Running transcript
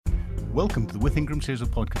Welcome to the With Ingram series of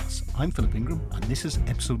podcasts. I'm Philip Ingram, and this is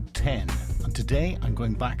episode 10. And today I'm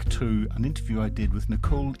going back to an interview I did with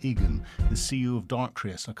Nicole Egan, the CEO of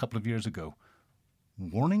Darktrace, a couple of years ago.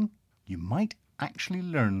 Warning, you might actually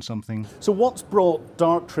learn something. So what's brought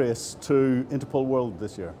Darktrace to Interpol World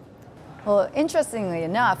this year? Well, interestingly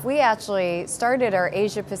enough, we actually started our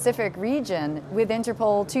Asia Pacific region with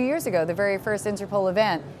Interpol 2 years ago, the very first Interpol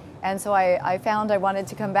event. And so I found I wanted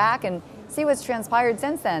to come back and see what's transpired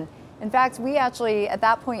since then. In fact, we actually, at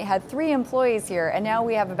that point, had 3 employees here, and now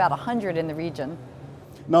we have about 100 in the region.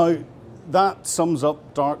 Now, that sums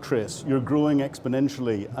up Darktrace. You're growing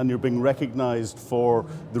exponentially, and you're being recognized for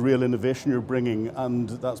the real innovation you're bringing, and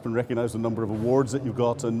that's been recognized in a number of awards that you've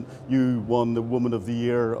got, and you won the Woman of the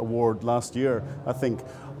Year award last year, I think.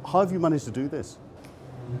 How have you managed to do this?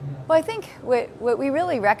 Well, I think what we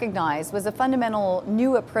really recognized was a fundamental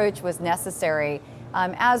new approach was necessary.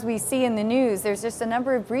 As we see in the news, there's just a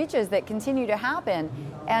number of breaches that continue to happen.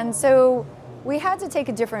 And so we had to take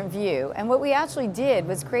a different view. And what we actually did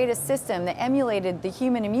was create a system that emulated the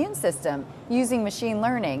human immune system using machine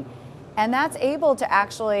learning. And that's able to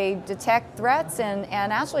actually detect threats and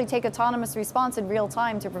actually take autonomous response in real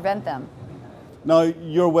time to prevent them. Now,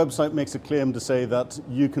 your website makes a claim to say that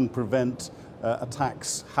you can prevent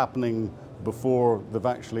attacks happening before they've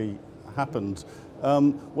actually happened.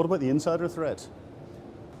 What about the insider threat?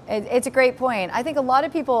 It's a great point. I think a lot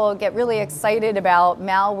of people get really excited about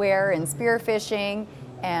malware and spear phishing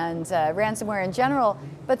and ransomware in general,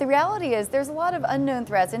 but the reality is there's a lot of unknown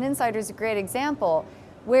threats, and Insider is a great example,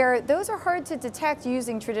 where those are hard to detect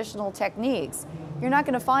using traditional techniques. You're not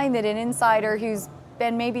going to find that an insider who's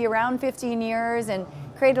been maybe around 15 years and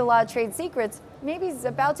created a lot of trade secrets, maybe is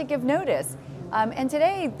about to give notice. And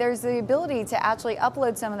today there's the ability to actually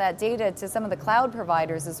upload some of that data to some of the cloud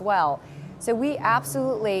providers as well. So we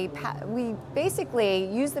basically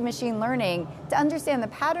use the machine learning to understand the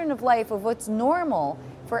pattern of life of what's normal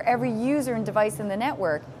for every user and device in the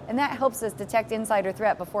network, and that helps us detect insider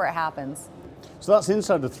threat before it happens. So that's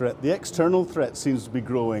insider threat. The external threat seems to be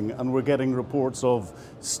growing, and we're getting reports of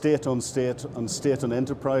state-on-state and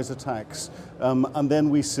state-on-enterprise attacks. And then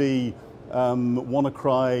we see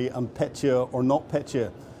WannaCry and Petya or not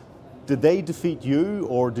Petya. Did they defeat you,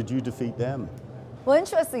 or did you defeat them? Well,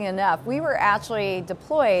 interestingly enough, we were actually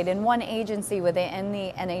deployed in one agency within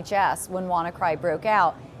the NHS when WannaCry broke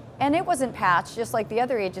out, and it wasn't patched, just like the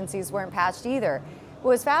other agencies weren't patched either.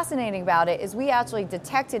 What was fascinating about it is we actually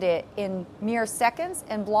detected it in mere seconds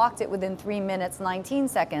and blocked it within 3 minutes, 19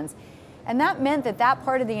 seconds. And that meant that that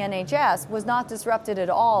part of the NHS was not disrupted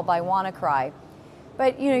at all by WannaCry.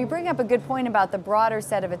 But you bring up a good point about the broader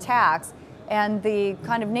set of attacks and the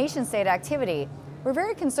kind of nation-state activity. We're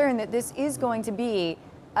very concerned that this is going to be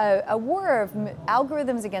a war of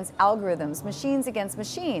algorithms against algorithms, machines against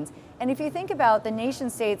machines. And if you think about the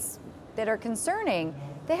nation-states that are concerning,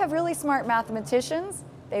 they have really smart mathematicians.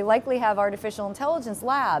 They likely have artificial intelligence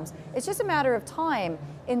labs. It's just a matter of time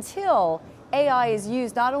until AI is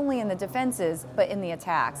used not only in the defenses, but in the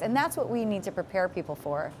attacks. And that's what we need to prepare people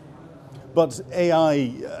for. But AI,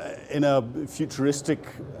 in a futuristic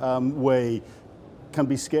way, can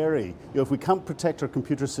be scary. If we can't protect our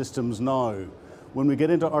computer systems now, when we get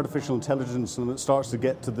into artificial intelligence and it starts to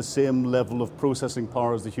get to the same level of processing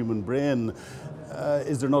power as the human brain,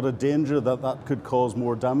 is there not a danger that that could cause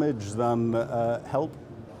more damage than help?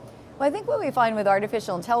 Well, I think what we find with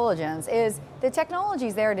artificial intelligence is the technology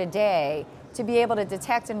is there today to be able to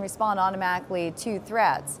detect and respond automatically to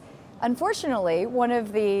threats. Unfortunately, one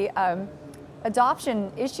of the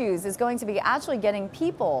adoption issues is going to be actually getting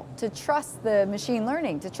people to trust the machine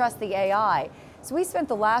learning, to trust the AI. So we spent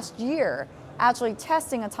the last year actually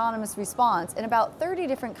testing autonomous response in about 30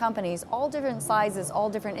 different companies, all different sizes, all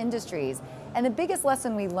different industries. And the biggest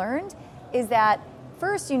lesson we learned is that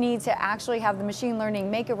first you need to actually have the machine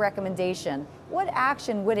learning make a recommendation. What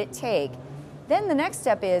action would it take? Then the next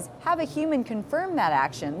step is have a human confirm that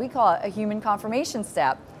action. We call it a human confirmation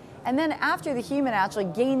step. And then after the human actually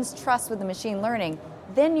gains trust with the machine learning,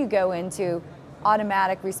 then you go into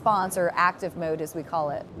automatic response or active mode, as we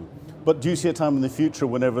call it. But do you see a time in the future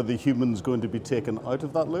whenever the human's going to be taken out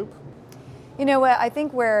of that loop? You know what, I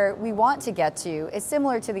think where we want to get to is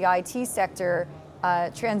similar to the IT sector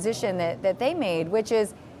transition that they made, which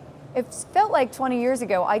is, it felt like 20 years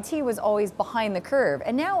ago, IT was always behind the curve,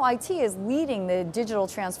 and now IT is leading the digital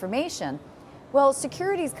transformation. Well,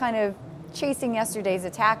 security is kind of chasing yesterday's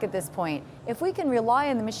attack at this point. If we can rely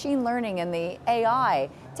on the machine learning and the AI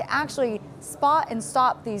to actually spot and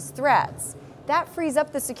stop these threats, that frees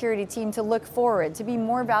up the security team to look forward, to be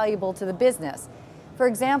more valuable to the business. For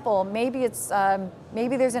example, maybe there's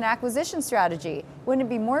an acquisition strategy. Wouldn't it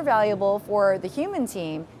be more valuable for the human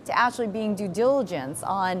team to actually being due diligence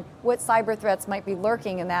on what cyber threats might be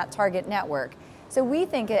lurking in that target network? So we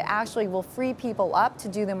think it actually will free people up to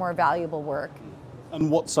do the more valuable work. And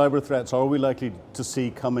what cyber threats are we likely to see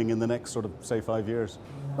coming in the next sort of, say, 5 years?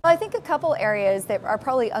 Well, I think a couple areas that are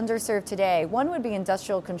probably underserved today. One would be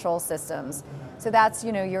industrial control systems. So that's,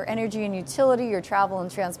 your energy and utility, your travel and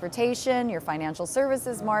transportation, your financial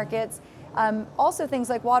services markets, also things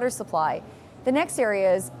like water supply. The next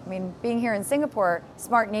area is, being here in Singapore,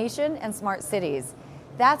 smart nation and smart cities.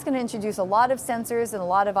 That's going to introduce a lot of sensors and a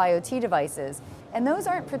lot of IoT devices. And those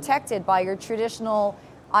aren't protected by your traditional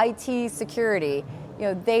IT security.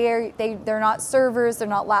 They're not servers, they're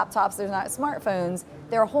not laptops, they're not smartphones.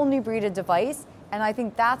 They're a whole new breed of device, and I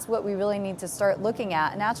think that's what we really need to start looking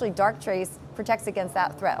at. And actually, Darktrace protects against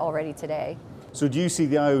that threat already today. So do you see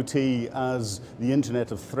the IoT as the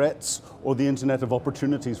internet of threats or the internet of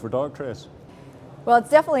opportunities for Darktrace? Well, it's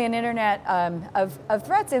definitely an internet of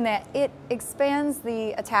threats in that it expands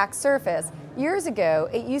the attack surface. Years ago,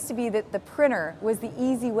 it used to be that the printer was the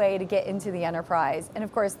easy way to get into the enterprise. And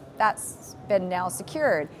of course, that's been now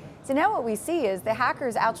secured. So now what we see is the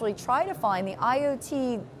hackers actually try to find the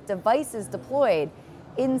IoT devices deployed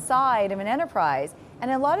inside of an enterprise.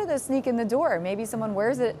 And a lot of those sneak in the door. Maybe someone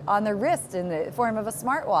wears it on their wrist in the form of a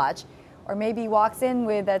smartwatch, or maybe walks in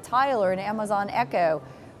with a Tile or an Amazon Echo.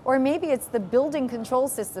 Or maybe it's the building control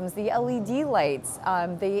systems, the LED lights,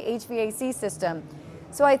 the HVAC system.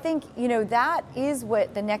 So I think, that is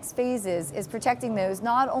what the next phase is protecting those,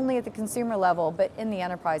 not only at the consumer level, but in the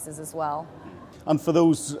enterprises as well. And for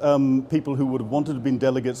those people who would have wanted to have been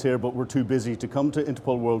delegates here but were too busy to come to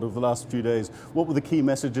Interpol World over the last few days, what were the key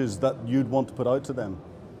messages that you'd want to put out to them?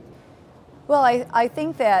 Well, I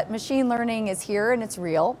think that machine learning is here and it's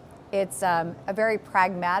real. It's a very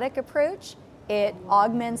pragmatic approach. It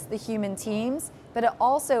augments the human teams, but it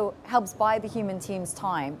also helps buy the human team's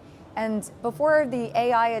time. And before the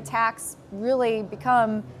AI attacks really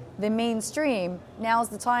become the mainstream, now's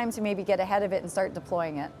the time to maybe get ahead of it and start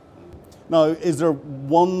deploying it. Now, is there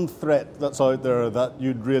one threat that's out there that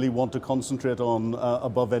you'd really want to concentrate on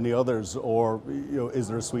above any others, or is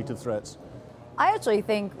there a suite of threats? I actually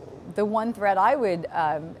think the one threat I would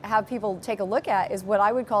have people take a look at is what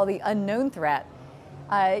I would call the unknown threat.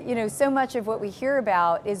 So much of what we hear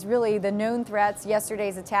about is really the known threats,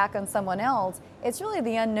 yesterday's attack on someone else. It's really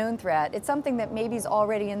the unknown threat. It's something that maybe is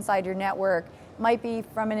already inside your network, might be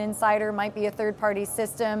from an insider, might be a third-party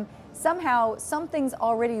system. Somehow, something's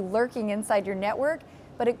already lurking inside your network,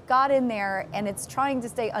 but it got in there and it's trying to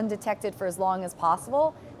stay undetected for as long as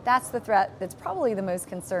possible. That's the threat that's probably the most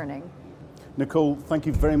concerning. Nicole, thank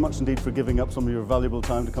you very much indeed for giving up some of your valuable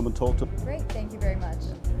time to come and talk to us. Great, thank you very much.